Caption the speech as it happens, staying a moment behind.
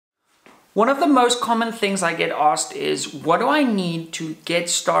One of the most common things I get asked is, what do I need to get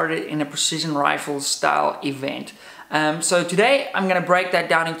started in a precision rifle style event? So today I'm going to break that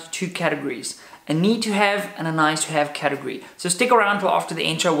down into two categories. A need to have and a nice to have category. So stick around till after the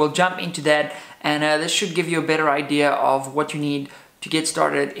intro, we'll jump into that, and this should give you a better idea of what you need to get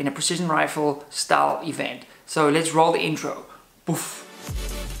started in a precision rifle style event. So let's roll the intro. Poof.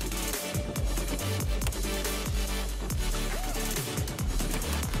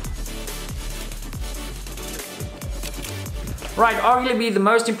 Right, arguably the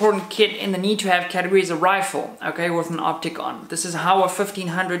most important kit in the need to have category is a rifle, okay, with an optic on. This is how a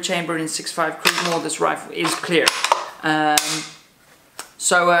 1500 chambered in 6.5 Creedmoor, this rifle is clear. I've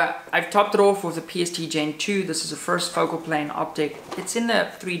topped it off with a PST Gen 2. This is a first focal plane optic. It's in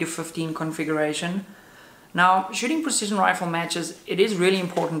the 3-15 configuration. Now, shooting precision rifle matches, it is really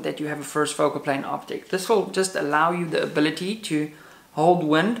important that you have a first focal plane optic. This will just allow you the ability to hold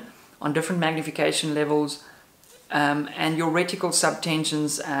wind on different magnification levels, and your reticle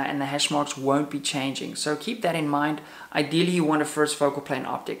subtensions and the hash marks won't be changing. So keep that in mind. Ideally you want a first focal plane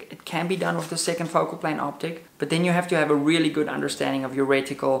optic. It can be done with the second focal plane optic, but then you have to have a really good understanding of your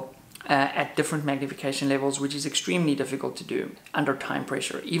reticle at different magnification levels, which is extremely difficult to do under time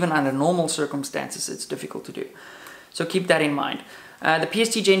pressure. Even under normal circumstances it's difficult to do. So keep that in mind. The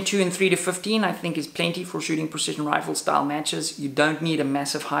PST Gen 2 in 3-15 I think is plenty for shooting precision rifle style matches. You don't need a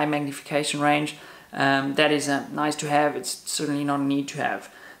massive high magnification range. That is nice to have. It's certainly not a need to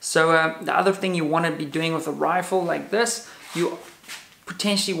have. So the other thing you want to be doing with a rifle like this, you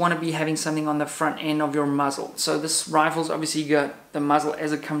potentially want to be having something on the front end of your muzzle. So this rifle's obviously got the muzzle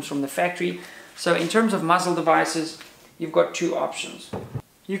as it comes from the factory. So in terms of muzzle devices, you've got two options.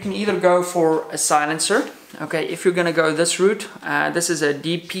 You can either go for a silencer. Okay, if you're going to go this route, this is a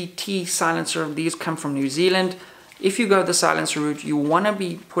DPT silencer. These come from New Zealand. If you go the silencer route, you want to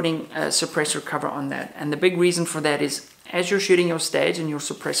be putting a suppressor cover on that. And the big reason for that is, as you're shooting your stage and your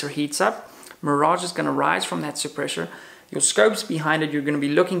suppressor heats up, mirage is going to rise from that suppressor. Your scope's behind it, you're going to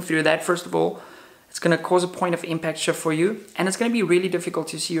be looking through that first of all. It's going to cause a point of impact shift for you, and it's going to be really difficult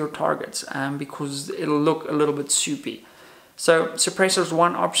to see your targets because it'll look a little bit soupy. So suppressor is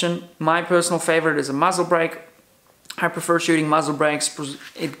one option. My personal favorite is a muzzle brake. I prefer shooting muzzle brakes.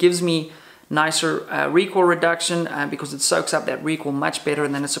 It gives me nicer recoil reduction because it soaks up that recoil much better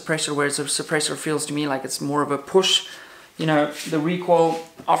than a suppressor, whereas a suppressor feels to me like it's more of a push. You know, the recoil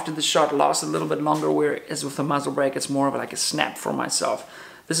after the shot lasts a little bit longer, whereas with a muzzle brake it's more of like a snap for myself.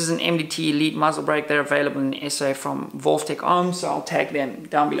 This is an MDT Elite muzzle brake. They're available in SA from Wolftech Arms, so I'll tag them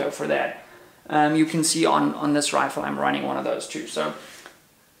down below for that. You can see on this rifle I'm running one of those too, so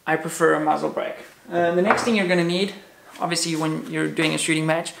I prefer a muzzle brake. The next thing you're going to need, obviously when you're doing a shooting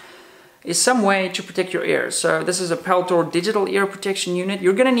match, is some way to protect your ears. So this is a Peltor digital ear protection unit.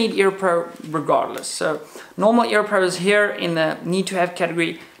 You're gonna need EarPro regardless. So normal EarPro is here in the need to have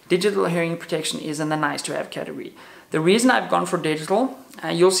category. Digital hearing protection is in the nice to have category. The reason I've gone for digital,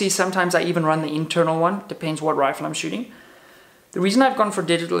 you'll see sometimes I even run the internal one, depends what rifle I'm shooting. The reason I've gone for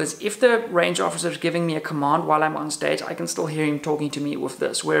digital is if the range officer is giving me a command while I'm on stage, I can still hear him talking to me with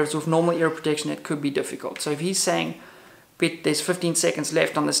this, whereas with normal ear protection it could be difficult. So if he's saying, there's 15 seconds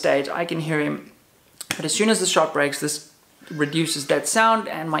left on the stage, I can hear him, but as soon as the shot breaks, this reduces that sound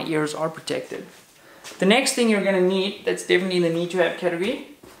and my ears are protected. The next thing you're going to need, that's definitely the need to have category,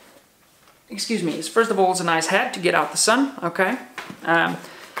 is first of all, it's a nice hat to get out the sun, okay, and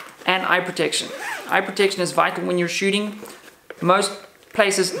eye protection. Eye protection is vital when you're shooting. Most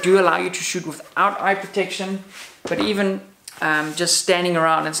places do allow you to shoot without eye protection, but even just standing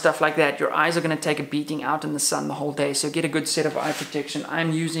around and stuff like that, your eyes are going to take a beating out in the sun the whole day, so get a good set of eye protection.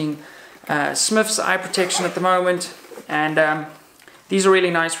 I'm using Smith's eye protection at the moment, and these are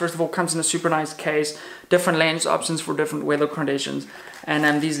really nice. First of all, comes in a super nice case, different lens options for different weather conditions,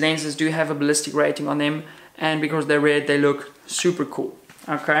 and these lenses do have a ballistic rating on them, and because they're red they look super cool,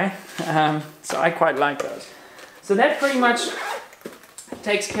 okay. So I quite like those. So that pretty much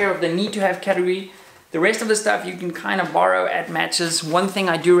takes care of the need to have category. The rest of the stuff you can kind of borrow at matches. One thing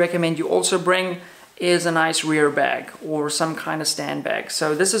I do recommend you also bring is a nice rear bag or some kind of stand bag.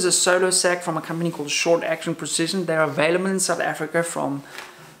 So this is a solo sack from a company called Short Action Precision. They're available in South Africa from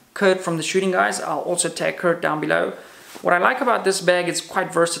Kurt from the Shooting Guys. I'll also tag Kurt down below. What I like about this bag, it's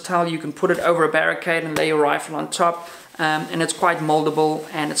quite versatile. You can put it over a barricade and lay your rifle on top, and it's quite moldable,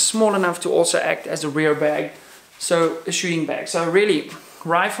 and it's small enough to also act as a rear bag, so a shooting bag. So really,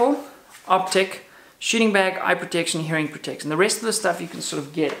 rifle, optic, shooting bag, eye protection, hearing protection. The rest of the stuff you can sort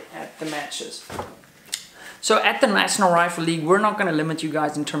of get at the matches. So at the National Rifle League, we're not going to limit you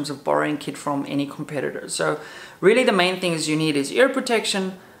guys in terms of borrowing kit from any competitors. So really the main things you need is ear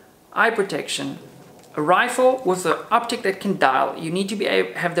protection, eye protection, a rifle with an optic that can dial. You need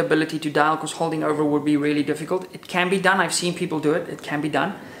to have the ability to dial because holding over would be really difficult. It can be done. I've seen people do it. It can be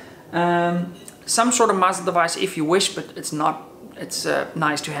done. Some sort of muzzle device if you wish, but it's not. It's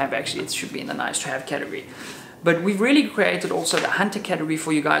nice to have actually. It should be in the nice to have category. But we've really created also the hunter category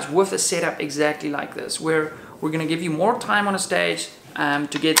for you guys with a setup exactly like this, where we're going to give you more time on a stage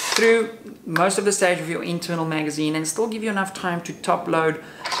to get through most of the stage with your internal magazine and still give you enough time to top load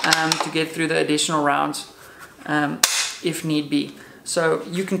to get through the additional rounds if need be. So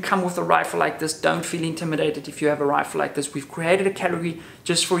you can come with a rifle like this. Don't feel intimidated if you have a rifle like this. We've created a category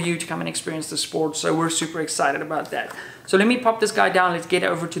just for you to come and experience the sport, so we're super excited about that. So let me pop this guy down. Let's get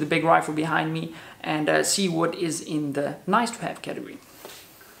over to the big rifle behind me and see what is in the nice to have category.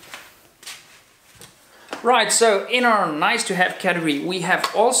 Right, so in our nice to have category we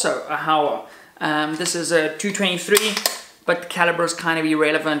have also a Howa. This is a 223, but the caliber is kind of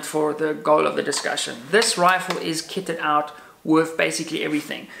irrelevant for the goal of the discussion. This rifle is kitted out with basically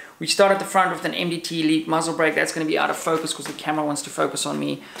everything. We start at the front with an MDT Elite muzzle brake. That's going to be out of focus because the camera wants to focus on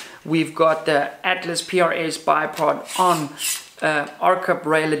me. We've got the Atlas PRS bipod on R-Cup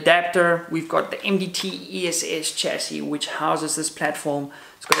rail adapter. We've got the MDT ESS chassis, which houses this platform.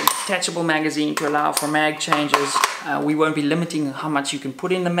 It's got a detachable magazine to allow for mag changes. We won't be limiting how much you can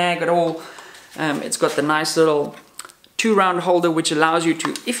put in the mag at all. It's got the nice little 2-round holder, which allows you to,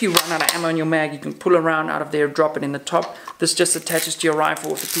 if you run out of ammo in your mag, you can pull a round out of there, drop it in the top. This just attaches to your rifle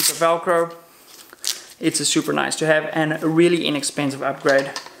with a piece of Velcro. It's a super nice to have and a really inexpensive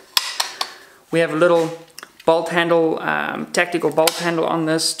upgrade. We have a little bolt handle, tactical bolt handle on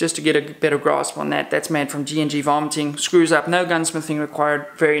this, just to get a better grasp on that. That's made from G&G Vomiting. Screws up, no gunsmithing required,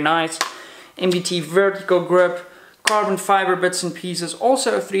 very nice. MDT vertical grip, carbon fiber bits and pieces,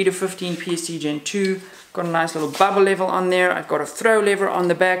 also a 3 to 15 PST Gen 2. Got a nice little bubble level on there. I've got a throw lever on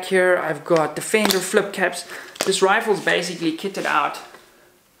the back here. I've got Defender flip caps. This rifle is basically kitted out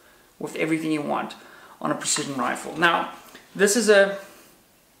with everything you want on a precision rifle. Now, this is a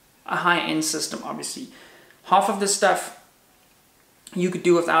high-end system, obviously. Half of this stuff you could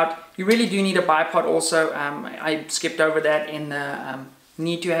do without. You really do need a bipod also. I skipped over that in the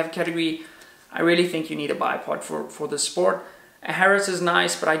need to have category. I really think you need a bipod for the sport. A Harris is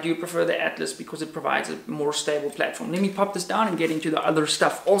nice, but I do prefer the Atlas because it provides a more stable platform. Let me pop this down and get into the other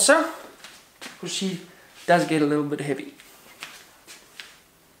stuff also, because she does get a little bit heavy.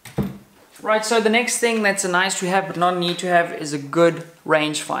 Right, so the next thing that's a nice to have but not a need to have is a good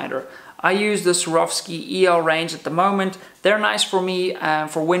rangefinder. I use the Swarovski EL range at the moment. They're nice for me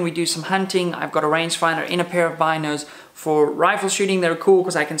for when we do some hunting. I've got a rangefinder in a pair of binos. For rifle shooting, they're cool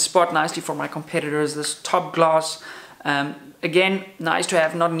because I can spot nicely for my competitors. This top glass, again, nice to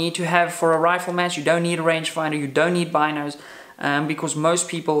have, not need to have for a rifle match. You don't need a rangefinder, you don't need binos, because most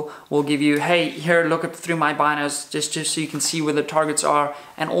people will give you, hey, here, look at through my binos, just so you can see where the targets are,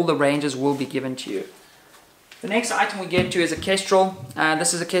 and all the ranges will be given to you. The next item we get to is a Kestrel.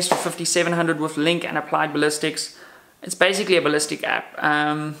 This is a Kestrel 5700 with Link and Applied Ballistics. It's basically a ballistic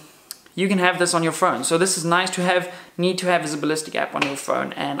app. You can have this on your phone. So this is nice to have, need to have is a ballistic app on your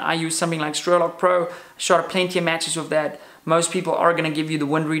phone. And I use something like Strelok Pro. I shot plenty of matches with that. Most people are going to give you the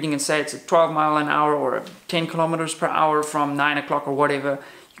wind reading and say it's a 12 mile an hour or 10 kilometers per hour from 9 o'clock or whatever.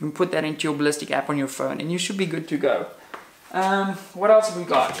 You can put that into your ballistic app on your phone and you should be good to go. What else have we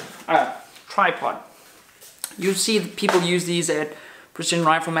got? Tripod. You see people use these at precision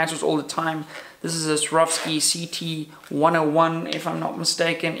rifle matches all the time. This is a Swarovski CT101 if I'm not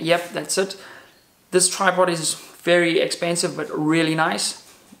mistaken. Yep, that's it. This tripod is very expensive but really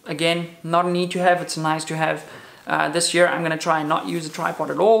nice. Again, not a need to have, it's nice to have. This year I'm going to try and not use a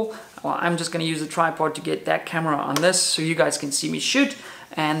tripod at all. Well, I'm just going to use a tripod to get that camera on this so you guys can see me shoot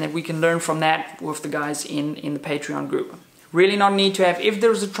and that we can learn from that with the guys in the Patreon group. Really not a need to have. If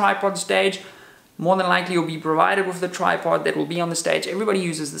there's a tripod stage, more than likely you'll be provided with the tripod that will be on the stage. Everybody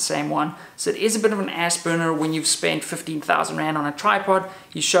uses the same one. So it is a bit of an ass burner when you've spent 15,000 Rand on a tripod.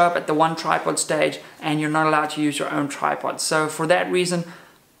 You show up at the one tripod stage and you're not allowed to use your own tripod. So for that reason,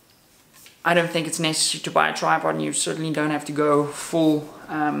 I don't think it's necessary to buy a tripod, and you certainly don't have to go full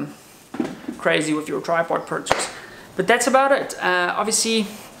crazy with your tripod purchase. But that's about it. Obviously,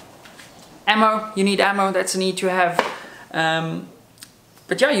 ammo, you need ammo, that's a need to have.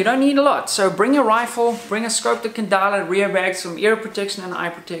 But yeah, you don't need a lot. So bring your rifle, bring a scope that can dial it, rear bag, some ear protection and eye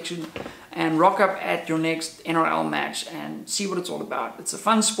protection, and rock up at your next NRL match and see what it's all about. It's a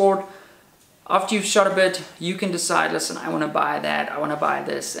fun sport. After you've shot a bit, you can decide, listen, I want to buy that, I want to buy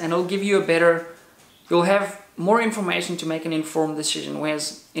this, and it'll give you a better, you'll have more information to make an informed decision.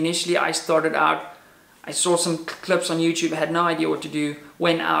 Whereas initially I started out I saw some clips on YouTube, had no idea what to do,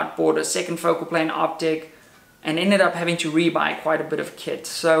 went out, bought a second focal plane optic, and ended up having to rebuy quite a bit of kit.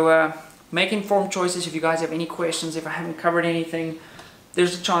 So make informed choices. If you guys have any questions, if I haven't covered anything,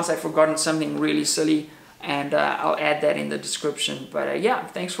 there's a chance I've forgotten something really silly, and I'll add that in the description. But yeah,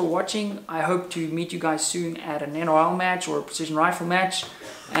 thanks for watching. I hope to meet you guys soon at an NRL match or a precision rifle match,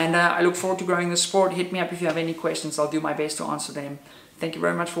 and I look forward to growing the sport. Hit me up if you have any questions. I'll do my best to answer them. Thank you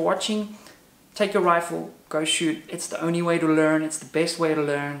very much for watching. Take your rifle, go shoot. It's the only way to learn. It's the best way to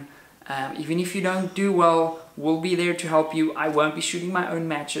learn. Even if you don't do well, we'll be there to help you. I won't be shooting my own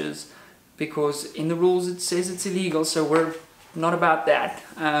matches because in the rules it says it's illegal, so we're not about that.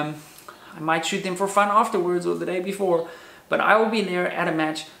 I might shoot them for fun afterwards or the day before, but I will be there at a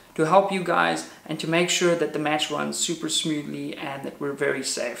match to help you guys and to make sure that the match runs super smoothly and that we're very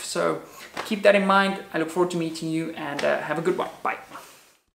safe. So keep that in mind. I look forward to meeting you, and have a good one. Bye.